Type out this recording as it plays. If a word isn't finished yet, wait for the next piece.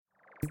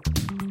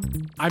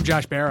I'm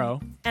Josh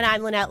Barrow. And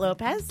I'm Lynette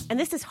Lopez. And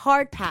this is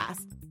Hard Pass.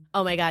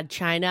 Oh my God,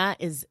 China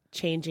is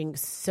changing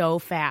so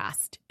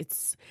fast.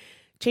 It's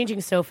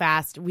changing so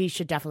fast. We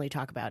should definitely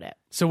talk about it.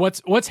 So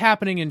what's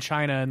happening in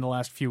China in the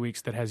last few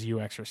weeks that has you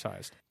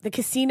exercised? The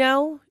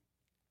casino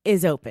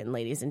is open,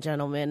 ladies and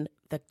gentlemen.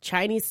 The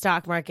Chinese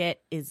stock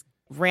market is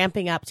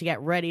ramping up to get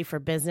ready for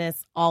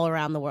business all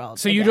around the world.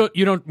 So you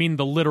don't mean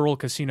the literal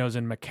casinos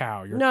in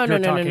Macau?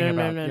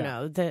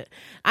 No. The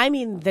I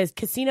mean the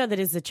casino that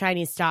is the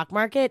Chinese stock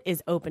market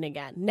is open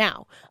again.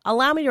 Now,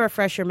 allow me to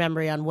refresh your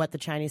memory on what the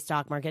Chinese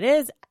stock market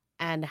is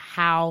and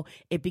how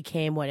it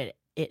became what it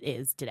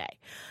is today.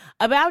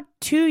 About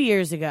 2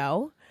 years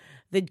ago,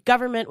 the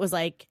government was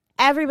like,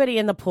 everybody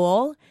in the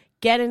pool,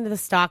 get into the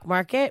stock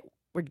market.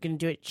 We're going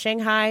to do it in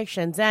Shanghai,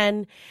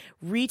 Shenzhen.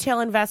 Retail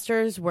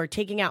investors were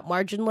taking out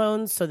margin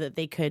loans so that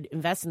they could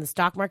invest in the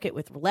stock market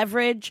with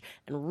leverage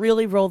and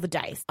really roll the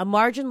dice. A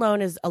margin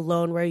loan is a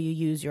loan where you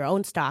use your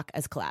own stock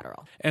as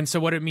collateral. And so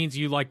what it means,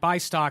 you buy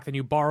stock, then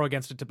you borrow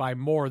against it to buy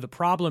more. The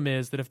problem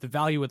is that if the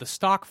value of the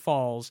stock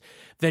falls,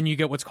 then you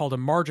get what's called a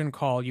margin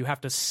call. You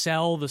have to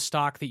sell the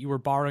stock that you were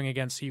borrowing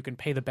against so you can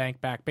pay the bank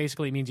back.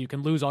 Basically, it means you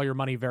can lose all your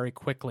money very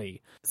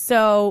quickly.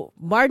 So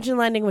margin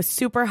lending was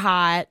super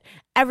hot.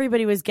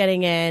 Everybody was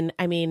getting in.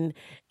 I mean,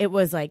 it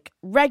was like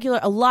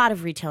a lot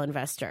of retail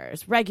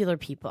investors, regular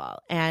people,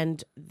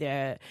 and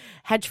the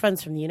hedge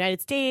funds from the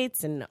United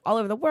States and all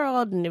over the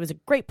world. And it was a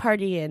great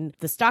party. And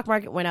the stock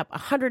market went up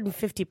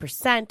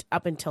 150%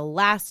 up until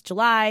last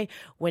July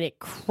when it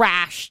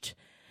crashed.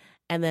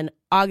 And then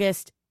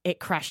August, it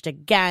crashed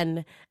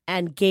again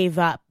and gave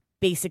up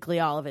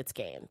basically all of its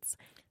gains.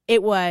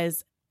 It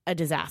was a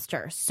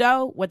disaster.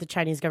 So what the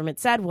Chinese government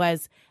said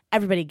was,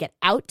 everybody get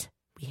out.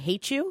 We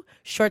hate you.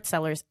 Short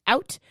sellers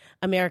out.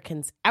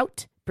 Americans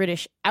out.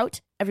 British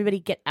out. Everybody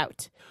get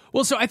out.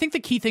 Well, so I think the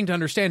key thing to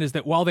understand is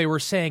that while they were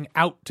saying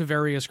out to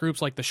various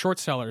groups like the short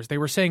sellers, they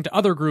were saying to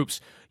other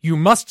groups, you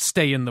must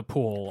stay in the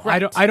pool.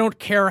 Right. I don't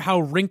care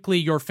how wrinkly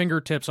your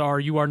fingertips are.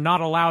 You are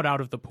not allowed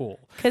out of the pool.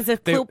 Because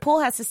the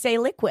pool has to stay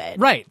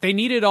liquid. Right. They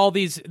needed all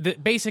these.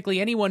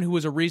 Basically, anyone who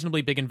was a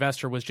reasonably big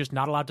investor was just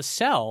not allowed to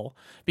sell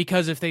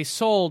because if they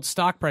sold,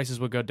 stock prices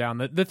would go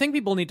down. The thing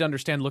people need to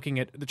understand looking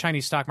at the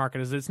Chinese stock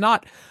market is that it's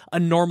not a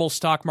normal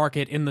stock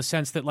market in the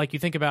sense that, like, you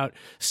think about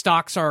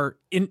stocks are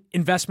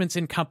investments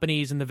in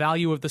companies and the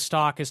value of the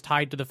stock is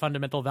tied to the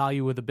fundamental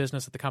value of the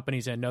business that the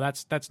company's in. No,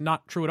 that's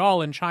not true at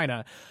all in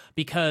China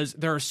because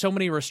there are so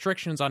many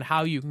restrictions on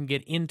how you can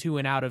get into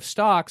and out of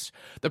stocks.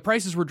 The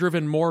prices were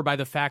driven more by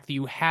the fact that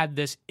you had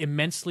this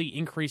immensely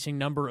increasing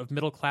number of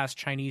middle-class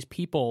Chinese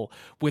people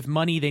with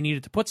money they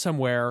needed to put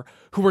somewhere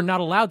who were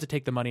not allowed to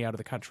take the money out of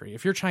the country.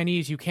 If you're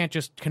Chinese, you can't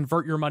just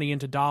convert your money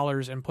into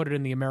dollars and put it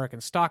in the American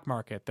stock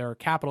market. There are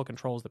capital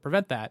controls that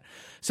prevent that.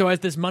 So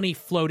as this money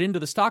flowed into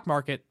the stock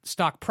market,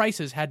 stock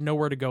prices had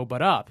nowhere to go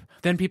but up.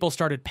 Then people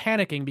started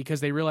panicking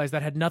because they realized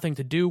that had nothing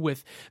to do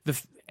with the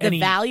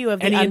value of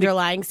the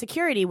underlying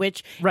security,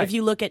 which right. If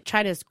you look at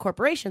China's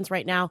corporations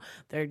right now,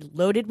 they're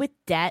loaded with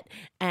debt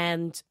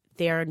and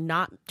they're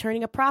not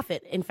turning a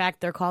profit. In fact,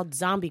 they're called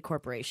zombie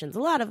corporations, a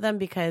lot of them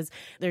because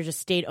they're just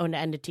state-owned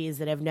entities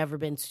that have never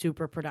been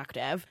super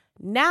productive.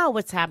 Now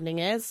what's happening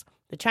is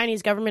the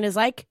Chinese government is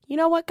like, you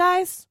know what,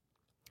 guys?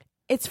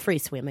 It's free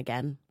swim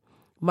again.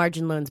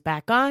 Margin loans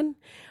back on.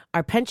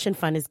 Our pension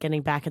fund is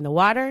getting back in the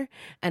water,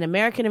 and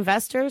American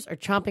investors are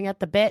chomping at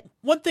the bit.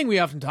 One thing we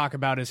often talk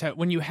about is how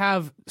when you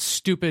have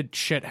stupid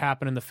shit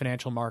happen in the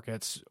financial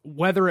markets,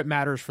 whether it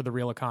matters for the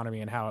real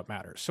economy and how it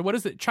matters. So what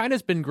is it?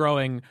 China's been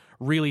growing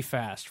really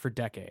fast for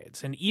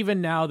decades, and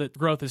even now that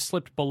growth has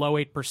slipped below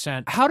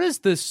 8%, how does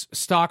this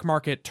stock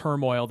market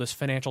turmoil, this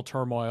financial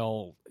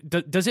turmoil,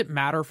 does it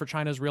matter for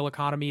China's real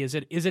economy? Is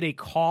it a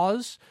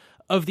cause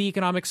of the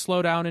economic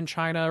slowdown in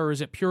China, or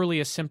is it purely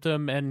a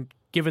symptom? And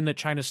given that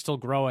China's still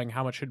growing,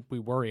 how much should we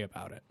worry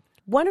about it?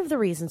 One of the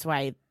reasons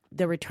why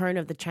the return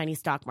of the Chinese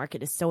stock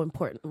market is so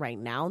important right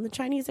now in the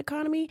Chinese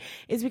economy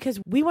is because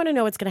we want to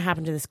know what's going to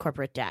happen to this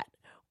corporate debt.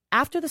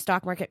 After the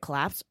stock market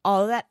collapsed,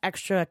 all of that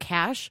extra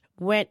cash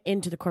went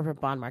into the corporate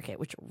bond market,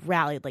 which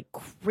rallied like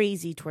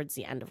crazy towards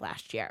the end of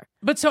last year.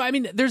 But so, I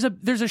mean, there's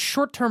a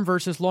short-term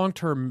versus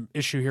long-term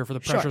issue here for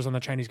the pressures on the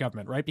Chinese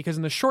government, right? Because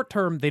in the short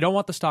term, they don't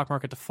want the stock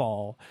market to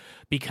fall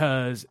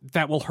because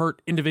that will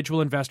hurt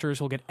individual investors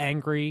who will get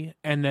angry,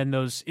 and then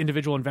those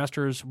individual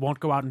investors won't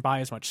go out and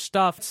buy as much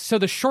stuff. So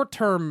the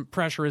short-term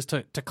pressure is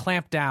to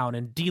clamp down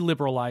and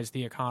deliberalize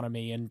the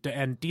economy and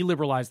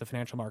deliberalize the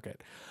financial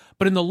market.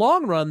 But in the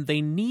long run, they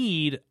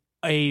need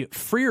a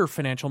freer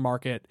financial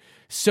market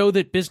so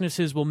that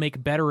businesses will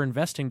make better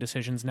investing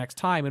decisions next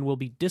time and will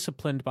be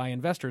disciplined by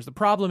investors. The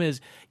problem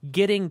is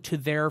getting to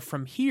there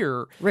from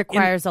here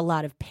requires a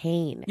lot of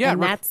pain. Yeah,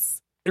 and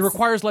it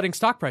requires letting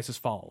stock prices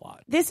fall a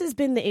lot. This has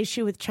been the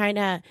issue with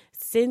China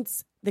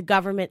since the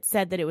government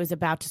said that it was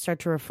about to start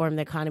to reform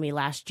the economy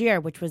last year,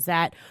 which was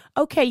that,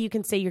 okay, you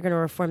can say you're going to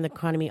reform the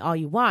economy all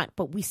you want,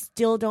 but we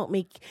still don't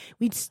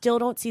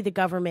see the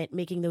government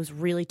making those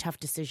really tough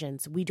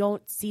decisions. We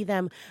don't see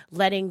them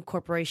letting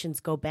corporations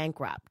go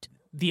bankrupt.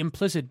 the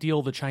implicit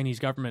deal the Chinese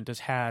government has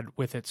had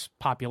with its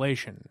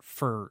population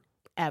for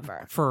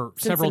Since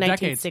several the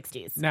decades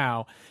 1960s.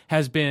 now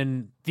has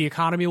been the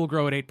economy will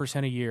grow at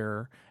 8% a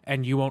year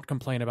and you won't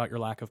complain about your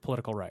lack of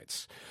political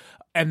rights.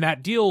 And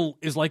that deal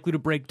is likely to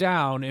break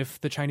down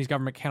if the Chinese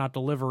government cannot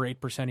deliver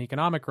 8%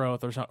 economic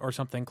growth or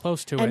something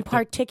close to it. And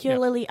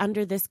particularly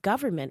under this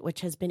government,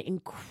 which has been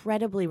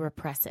incredibly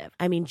repressive.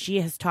 I mean, Xi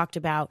has talked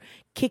about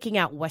kicking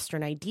out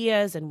Western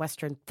ideas and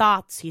Western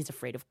thoughts. He's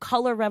afraid of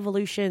color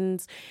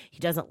revolutions. He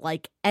doesn't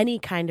like any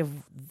kind of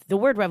 – the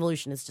word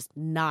revolution is just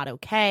not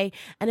okay.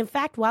 And in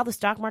fact, while the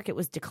stock market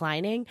was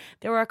declining,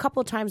 there were a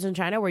couple of times in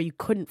China where you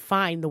couldn't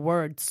find the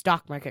word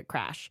stock market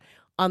crash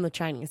on the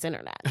Chinese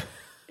internet.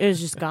 It was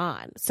just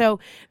gone. So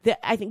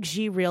I think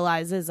Xi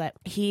realizes that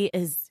he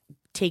is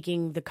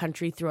taking the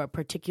country through a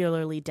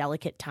particularly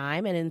delicate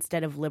time. And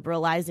instead of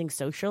liberalizing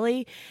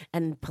socially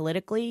and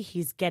politically,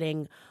 he's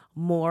getting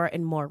more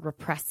and more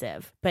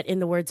repressive. But in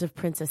the words of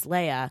Princess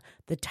Leia,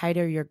 the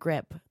tighter your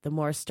grip, the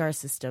more star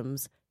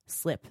systems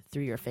slip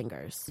through your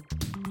fingers.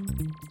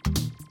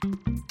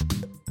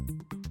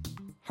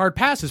 Hard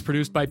Pass is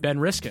produced by Ben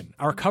Riskin.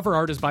 Our cover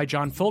art is by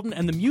John Fulton,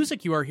 and the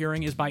music you are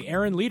hearing is by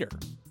Aaron Leader.